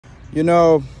You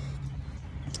know,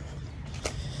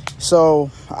 so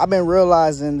I've been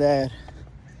realizing that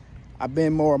I've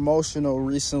been more emotional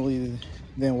recently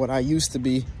than what I used to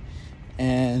be.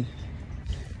 And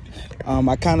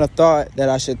I kind of thought that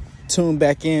I should tune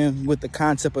back in with the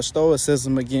concept of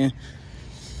stoicism again.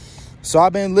 So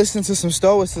I've been listening to some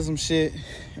stoicism shit.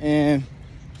 And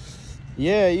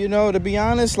yeah, you know, to be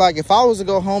honest, like if I was to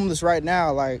go homeless right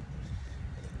now, like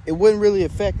it wouldn't really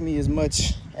affect me as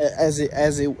much as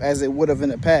it would have in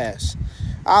the past.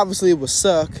 Obviously it would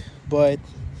suck, but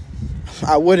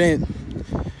I wouldn't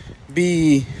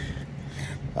be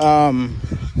like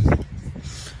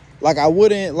I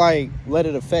wouldn't like let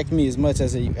it affect me as much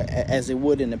as it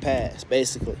would in the past.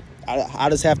 Basically, I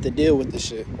just have to deal with this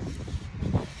shit.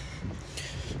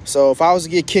 So if I was to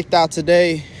get kicked out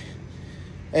today,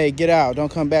 hey, get out, don't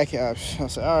come back here, I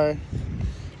say, all right.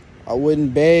 I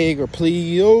wouldn't beg or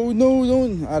plead. Oh no,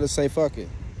 don't. I'd just say fuck it.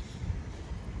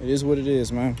 It is what it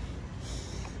is, man.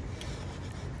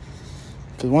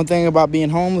 Because one thing about being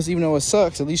homeless, even though it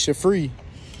sucks, at least you're free.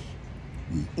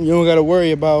 You don't got to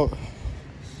worry about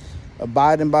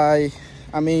abiding by,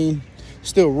 I mean,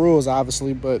 still rules,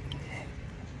 obviously, but,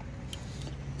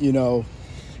 you know,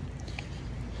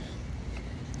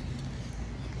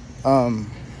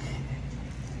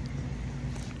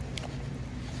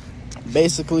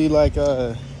 basically, like,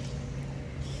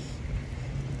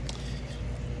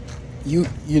 you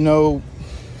know,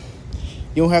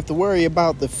 you don't have to worry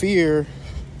about the fear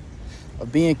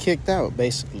of being kicked out,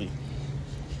 basically.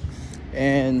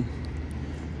 And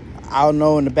I'll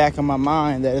know in the back of my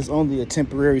mind that it's only a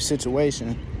temporary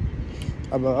situation.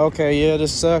 I'm like, okay, yeah,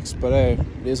 this sucks, but hey,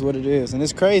 it is what it is. And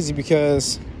it's crazy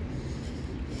because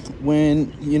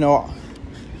when, you know,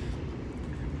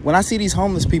 when I see these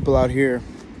homeless people out here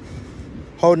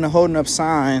holding up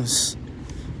signs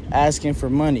asking for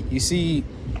money, you see,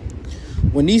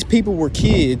 when these people were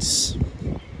kids,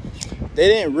 they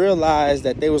didn't realize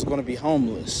that they was going to be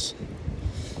homeless.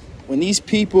 When these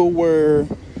people were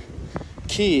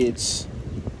kids,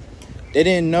 they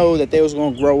didn't know that they was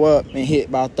going to grow up and hit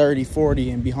about 30, 40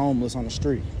 and be homeless on the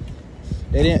street.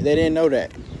 They didn't know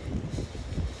that.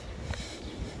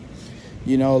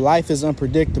 You know, life is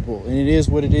unpredictable, and it is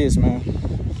what it is, man.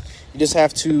 You just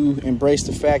have to embrace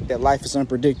the fact that life is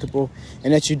unpredictable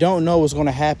and that you don't know what's going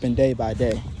to happen day by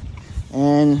day.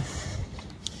 And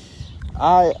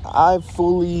I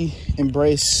fully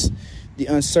embrace the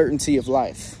uncertainty of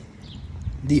life,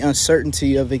 the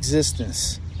uncertainty of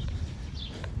existence.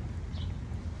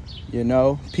 You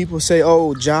know, people say,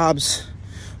 oh, jobs,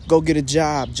 go get a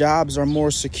job. Jobs are more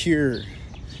secure.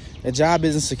 A job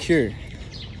isn't secure.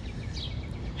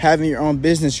 Having your own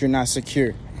business, you're not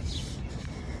secure.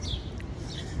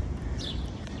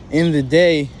 End of the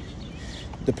day,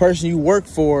 the person you work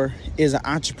for is an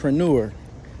entrepreneur.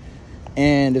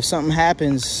 And if something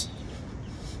happens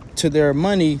to their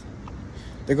money,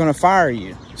 they're going to fire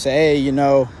you. Say, hey, you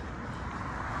know,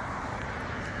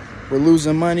 we're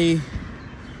losing money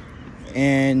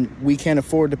and we can't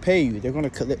afford to pay you. They're going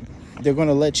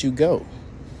to let you go.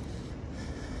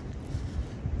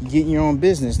 Getting your own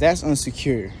business, that's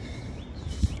unsecure.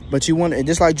 But you want to,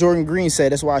 just like Jordan Green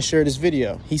said, that's why I shared this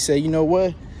video. He said, you know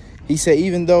what? He said,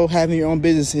 even though having your own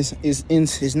business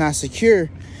is not secure,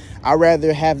 I'd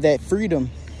rather have that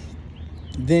freedom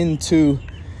than to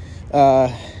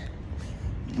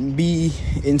be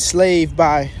enslaved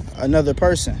by another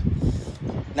person.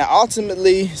 Now,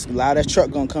 ultimately, a lot of that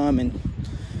truck gonna come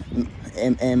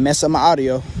and mess up my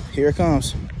audio. Here it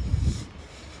comes.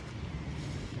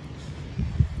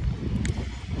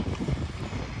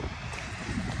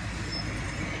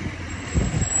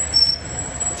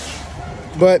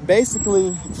 But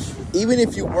basically, even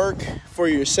if you work for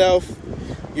yourself,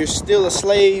 you're still a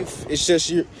slave. It's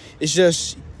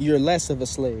just you're less of a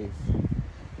slave.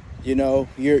 You know,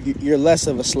 you're less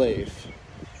of a slave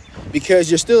because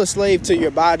you're still a slave to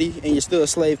your body and you're still a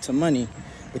slave to money,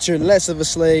 but you're less of a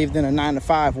slave than a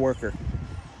 9-to-5 worker,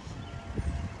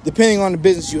 depending on the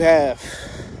business you have,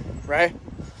 right?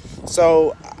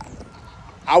 So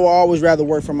I will always rather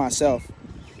work for myself,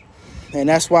 and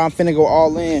that's why I'm finna go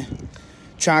all in,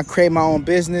 trying to create my own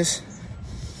business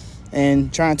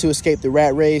and trying to escape the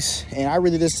rat race. And I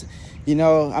really just, you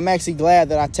know, I'm actually glad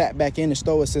that I tapped back into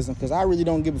stoicism because I really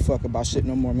don't give a fuck about shit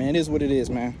no more, man. It is what it is,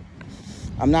 man.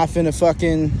 I'm not finna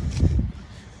fucking,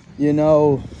 you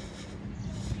know,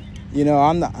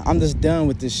 I'm just done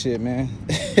with this shit, man.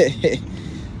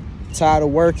 Tired of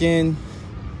working.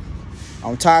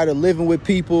 I'm tired of living with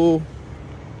people.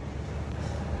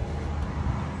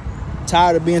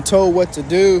 Tired of being told what to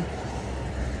do.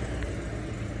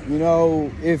 You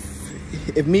know, if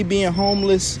me being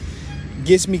homeless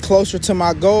gets me closer to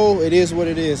my goal, it is what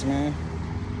it is, man.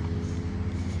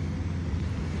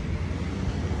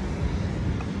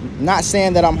 Not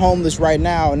saying that I'm homeless right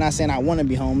now, and not saying I want to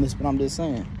be homeless, but I'm just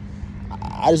saying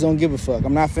I just don't give a fuck.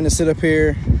 I'm not finna sit up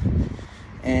here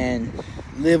and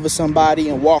live with somebody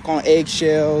and walk on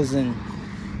eggshells, and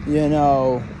you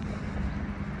know,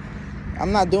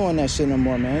 I'm not doing that shit no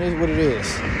more, man. It is what it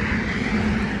is.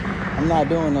 I'm not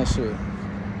doing that shit.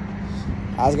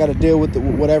 I just gotta deal with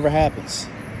whatever happens.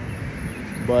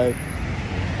 But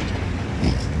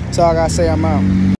that's all I gotta say. I'm out.